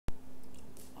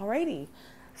Alrighty,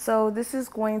 so this is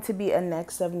going to be a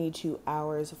next 72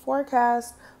 hours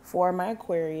forecast for my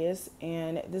Aquarius,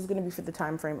 and this is going to be for the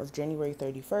time frame of January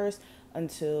 31st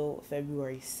until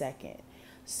February 2nd.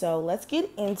 So let's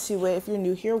get into it. If you're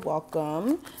new here,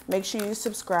 welcome. Make sure you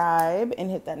subscribe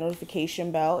and hit that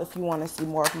notification bell if you want to see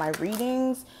more of my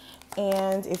readings.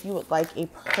 And if you would like a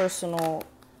personal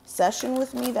session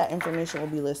with me, that information will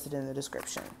be listed in the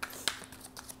description.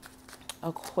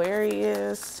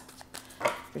 Aquarius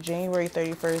for January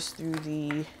 31st through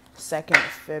the 2nd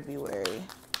of February.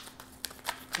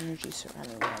 Energy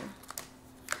surrounding them.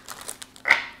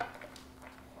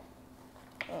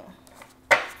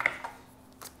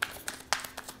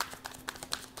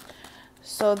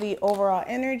 So the overall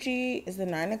energy is the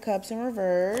Nine of Cups in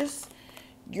reverse.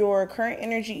 Your current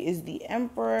energy is the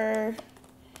Emperor.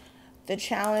 The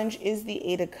challenge is the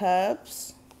Eight of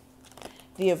Cups.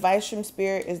 The advice from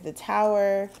Spirit is the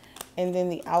Tower. And then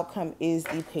the outcome is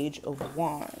the Page of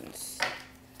Wands.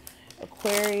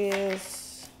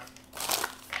 Aquarius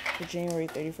for January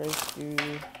 31st through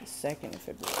the 2nd of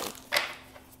February.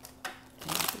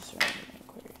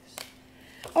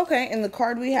 Okay, and the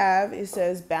card we have, it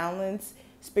says balance,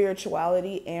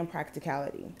 spirituality, and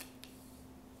practicality.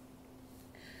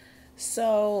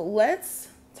 So let's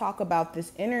talk about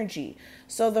this energy.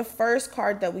 So the first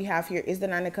card that we have here is the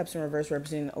Nine of Cups in reverse,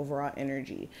 representing the overall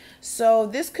energy. So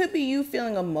this could be you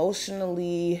feeling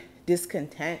emotionally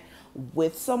discontent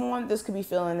with someone. This could be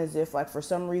feeling as if, like, for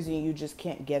some reason you just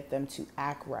can't get them to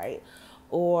act right,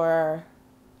 or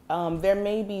there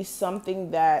may be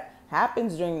something that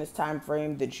happens during this time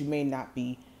frame that you may not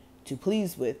be too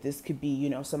pleased with. This could be, you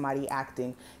know, somebody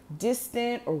acting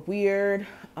distant or weird.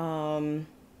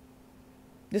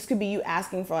 This could be you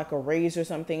asking for like a raise or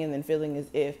something and then feeling as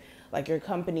if like your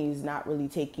company is not really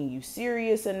taking you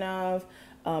serious enough.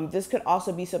 This could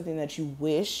also be something that you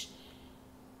wish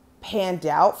panned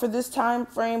out for this time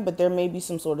frame, but there may be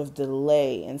some sort of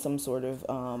delay in some sort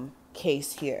of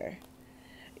case here.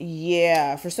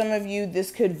 Yeah, for some of you,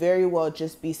 this could very well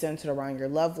just be centered around your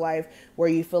love life, where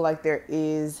you feel like there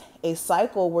is a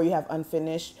cycle where you have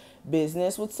unfinished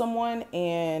business with someone,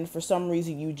 and for some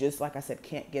reason you just, like I said,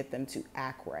 can't get them to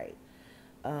act right.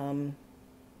 Some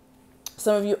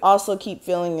of you also keep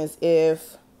feeling as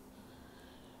if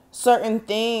certain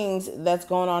things that's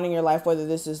going on in your life, whether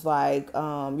this is like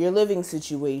your living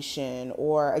situation,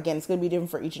 or again, it's going to be different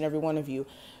for each and every one of you,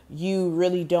 you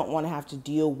really don't want to have to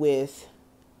deal with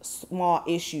small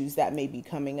issues that may be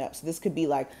coming up. So this could be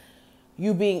like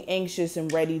you being anxious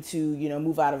and ready to, you know,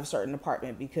 move out of a certain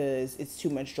apartment because it's too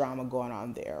much drama going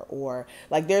on there, or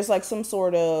like there's like some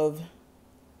sort of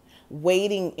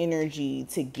waiting energy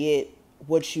to get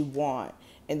what you want,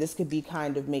 and this could be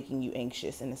kind of making you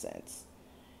anxious in a sense.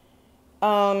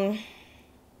 Now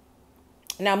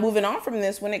moving on from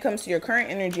this, when it comes to your current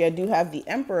energy, I do have the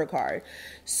Emperor card.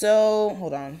 So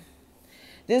hold on.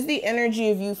 This is the energy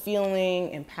of you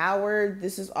feeling empowered.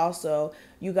 This is also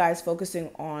you guys focusing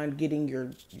on getting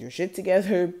your shit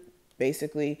together,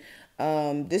 basically.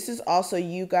 This is also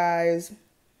you guys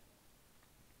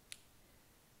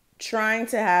trying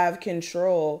to have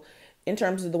control in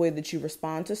terms of the way that you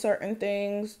respond to certain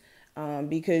things,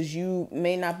 because you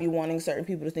may not be wanting certain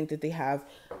people to think that they have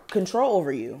control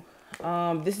over you.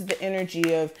 This is the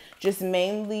energy of just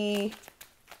mainly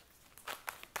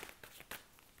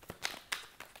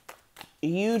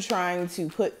you trying to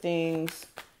put things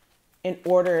in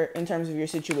order in terms of your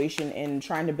situation and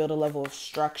trying to build a level of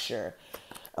structure.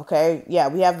 Okay. Yeah.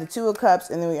 We have the Two of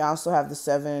Cups, and then we also have the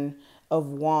Seven of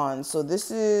Wands. So this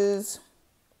is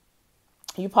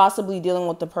you possibly dealing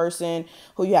with the person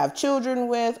who you have children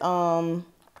with,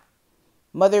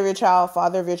 mother of your child,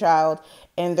 father of your child,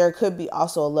 and there could be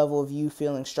also a level of you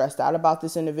feeling stressed out about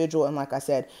this individual. And like I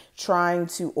said, trying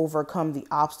to overcome the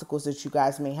obstacles that you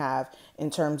guys may have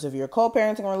in terms of your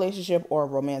co-parenting relationship or a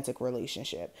romantic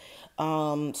relationship.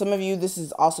 Some of you, this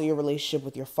is also your relationship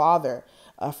with your father,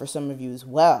 for some of you as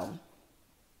well.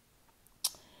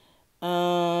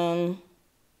 But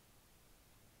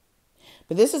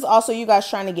this is also you guys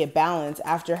trying to get balance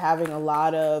after having a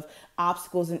lot of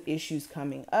obstacles and issues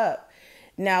coming up.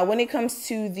 Now, when it comes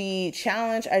to the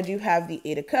challenge, I do have the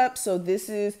Eight of Cups. So this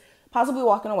is possibly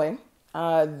walking away.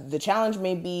 The challenge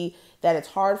may be that it's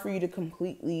hard for you to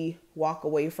completely walk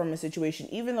away from a situation,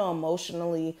 even though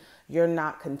emotionally you're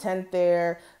not content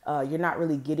there. You're not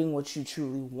really getting what you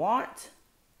truly want.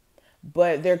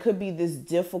 But there could be this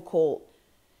difficult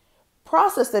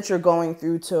process that you're going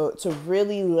through to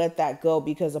really let that go,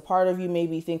 because a part of you may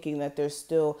be thinking that there's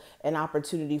still an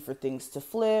opportunity for things to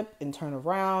flip and turn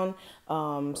around.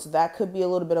 So that could be a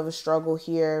little bit of a struggle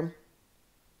here.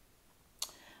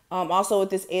 Also with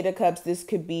this Eight of Cups, this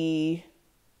could be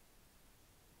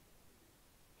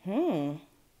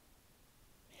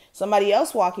somebody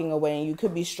else walking away, and you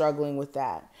could be struggling with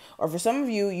that. Or for some of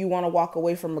you, you want to walk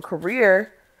away from a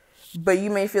career, but you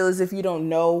may feel as if you don't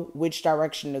know which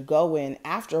direction to go in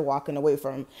after walking away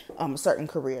from a certain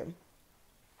career.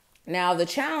 Now, the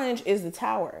challenge is the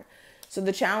Tower. So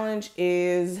the challenge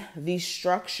is the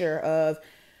structure of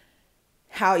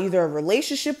how either a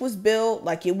relationship was built,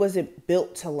 like it wasn't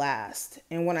built to last.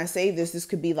 And when I say this, this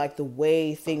could be like the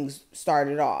way things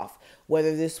started off,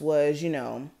 whether this was,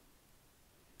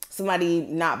 somebody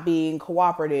not being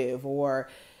cooperative, or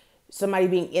somebody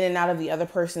being in and out of the other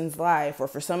person's life, or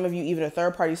for some of you, even a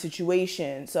third party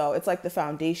situation. So it's like the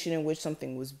foundation in which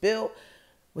something was built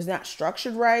was not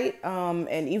structured right.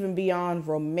 And even beyond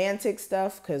romantic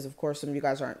stuff, because of course some of you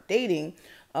guys aren't dating.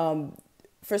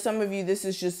 For some of you, this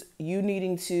is just you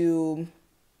needing to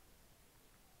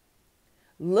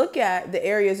look at the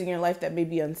areas in your life that may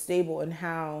be unstable and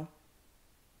how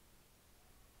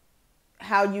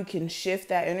you can shift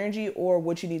that energy, or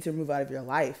what you need to remove out of your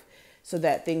life so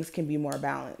that things can be more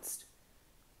balanced.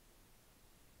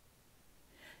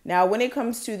 Now, when it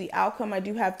comes to the outcome, I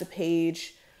do have the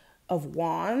Page of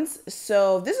Wands.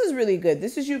 So this is really good.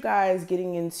 This is you guys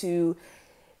getting into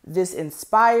this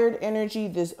inspired energy,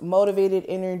 this motivated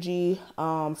energy.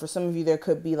 For some of you, there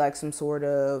could be like some sort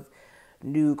of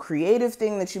new creative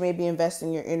thing that you may be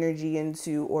investing your energy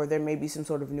into, or there may be some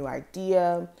sort of new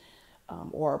idea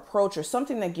or approach, or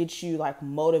something that gets you like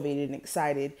motivated and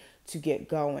excited to get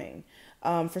going.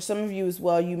 For some of you as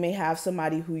well, you may have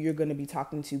somebody who you're going to be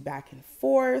talking to back and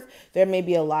forth. There may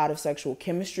be a lot of sexual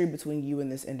chemistry between you and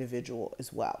this individual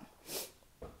as well.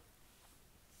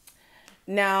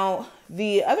 Now,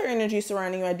 the other energy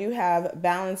surrounding you, I do have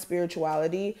balanced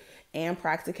spirituality and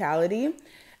practicality.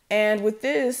 And with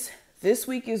this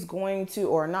week is going to,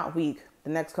 or not week, the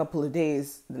next couple of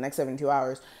days, the next 72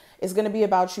 hours, is going to be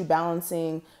about you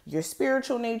balancing your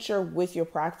spiritual nature with your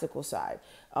practical side.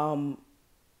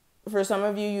 For some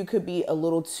of you, you could be a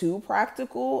little too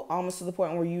practical, almost to the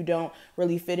point where you don't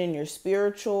really fit in your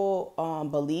spiritual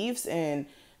beliefs and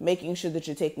making sure that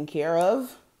you're taken care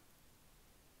of.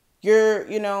 You're,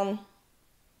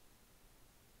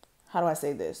 how do I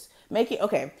say this?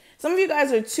 Some of you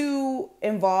guys are too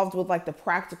involved with like the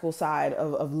practical side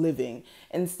of living,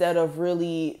 instead of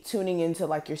really tuning into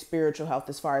like your spiritual health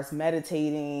as far as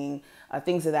meditating,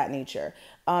 things of that nature.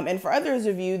 And for others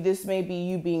of you, this may be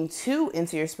you being too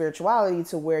into your spirituality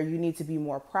to where you need to be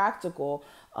more practical.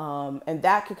 And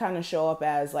that could kind of show up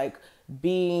as like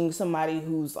being somebody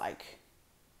who's like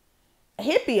a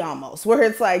hippie almost, where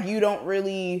it's like you don't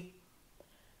really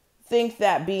think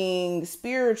that being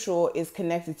spiritual is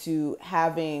connected to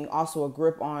having also a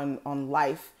grip on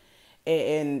life.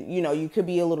 And you could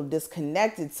be a little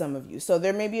disconnected, some of you. So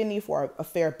there may be a need for a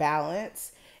fair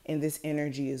balance in this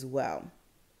energy as well.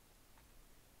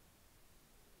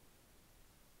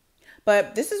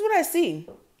 But this is what I see.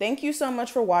 Thank you so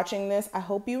much for watching this. I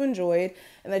hope you enjoyed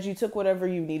and that you took whatever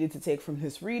you needed to take from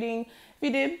this reading. If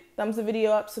you did, thumbs the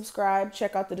video up, subscribe,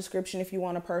 check out the description if you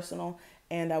want a personal,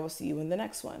 and I will see you in the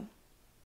next one.